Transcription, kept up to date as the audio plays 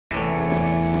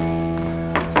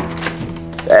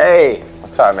Hey,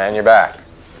 what's up, man? You're back.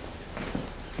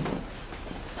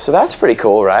 So that's pretty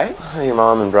cool, right? Your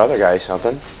mom and brother got you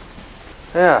something.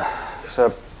 Yeah,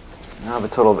 except I have a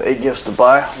total of 8 gifts to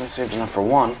buy. I only saved enough for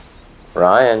one.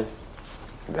 Ryan,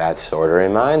 that sort of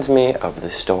reminds me of the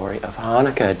story of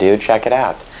Hanukkah, dude. Check it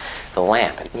out. The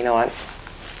lamp. And you know what?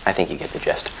 I think you get the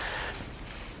gist.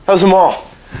 How's the mall?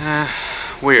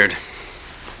 Weird.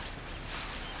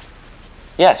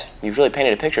 Yes, you've really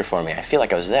painted a picture for me. I feel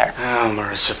like I was there. Oh,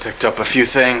 Marissa picked up a few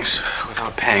things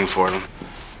without paying for them.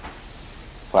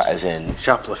 What, as in?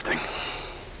 Shoplifting.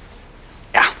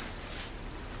 Yeah.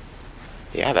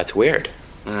 Yeah, that's weird.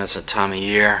 It's a time of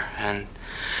year, and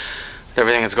with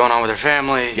everything that's going on with her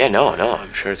family. Yeah, no,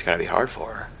 I'm sure it's gotta be hard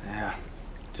for her. Yeah.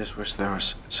 Just wish there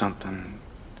was something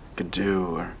I could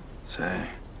do or say.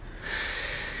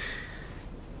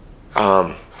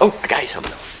 Oh, I got you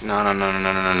something.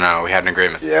 No. We had an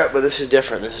agreement. Yeah, but this is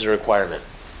different. This is a requirement.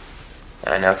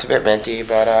 I know it's a bit minty,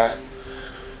 but,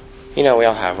 you know, we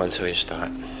all have one, so we just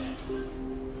thought.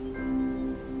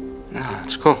 No,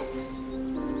 it's cool.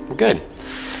 Good.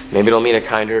 Maybe it'll meet a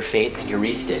kinder fate than your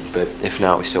wreath did, but if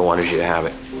not, we still wanted you to have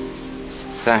it.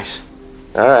 Thanks.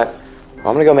 All right. Well,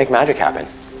 I'm gonna go make magic happen.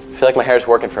 I feel like my hair's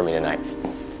working for me tonight.